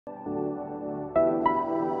I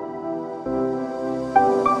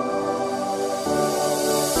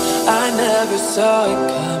never saw it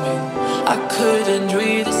coming, I couldn't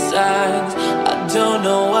read the signs. I don't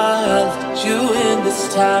know why I let you in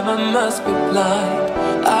this time, I must be blind.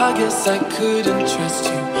 I guess I couldn't trust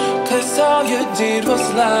you, cause all you did was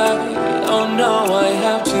lie. Oh no, I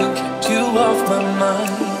have to keep you off my mind.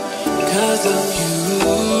 Cause of you,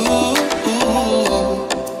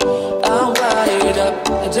 I'm wired up,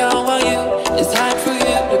 I don't want you, it's time for you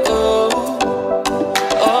to go.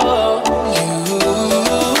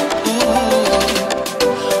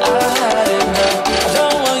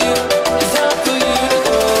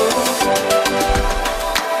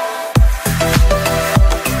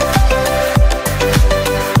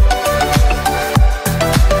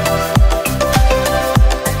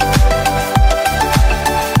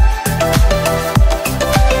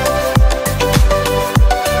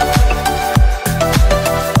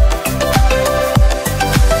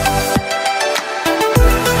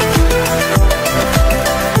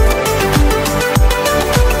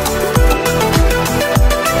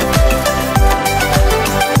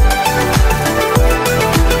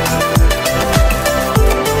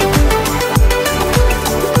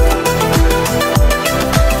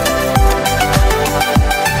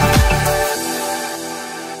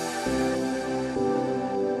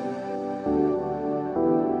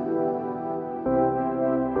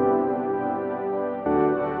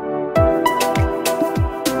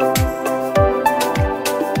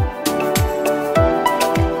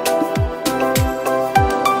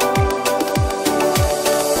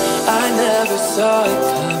 Saw it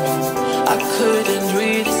coming, I couldn't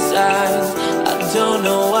read the signs. I don't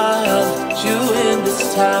know why I let you in this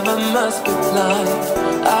time, I must be blind.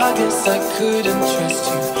 I guess I couldn't trust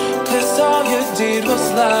you, cause all you did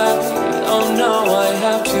was lie. Oh no, I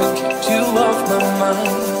have to keep you off my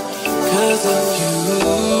mind. Cause of you,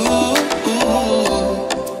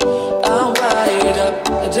 I'm wired up,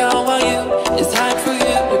 I don't want you, it's time for you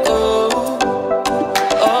to go.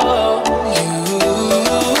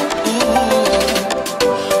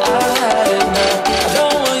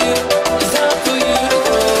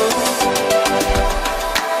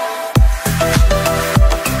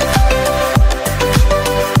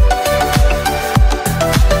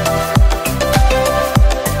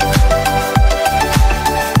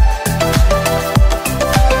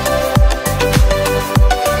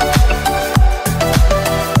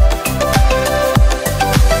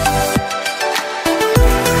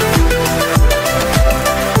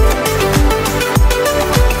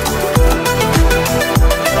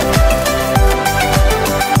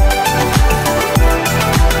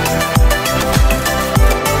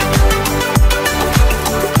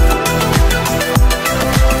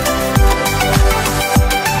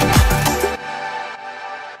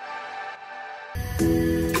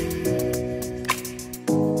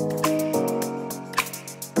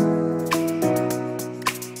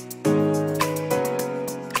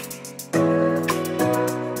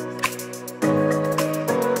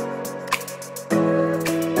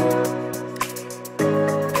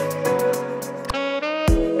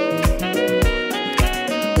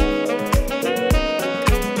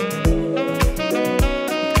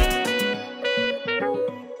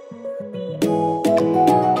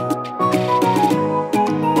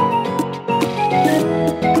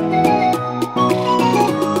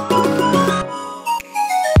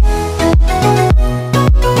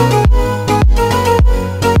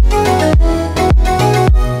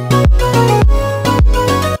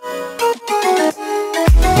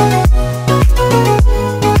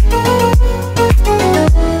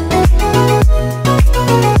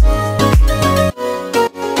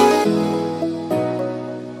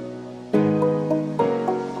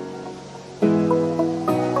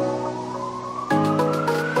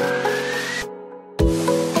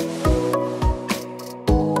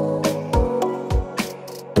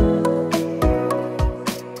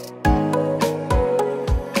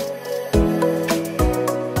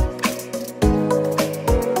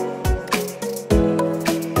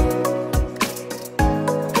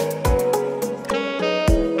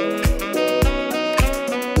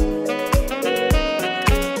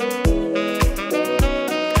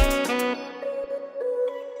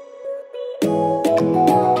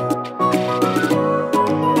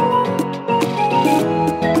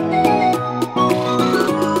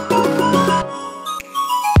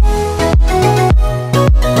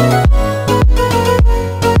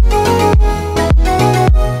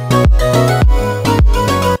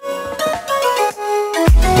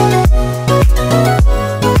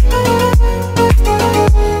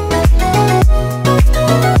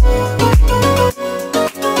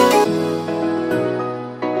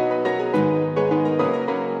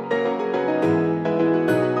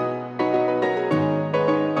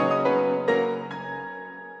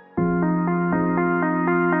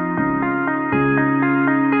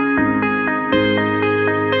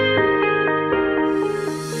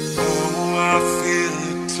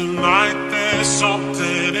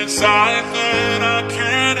 inside that I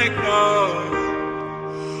can't ignore.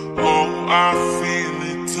 Oh, I feel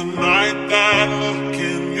it tonight. That look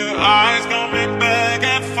in your eyes got me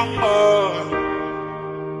begging for more.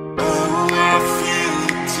 Oh, I feel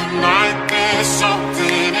it tonight. There's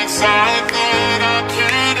something inside that I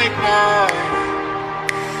can't ignore.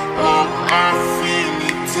 Oh, I feel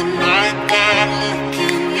it tonight. That look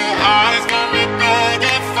in your eyes got me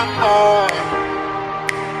begging for more.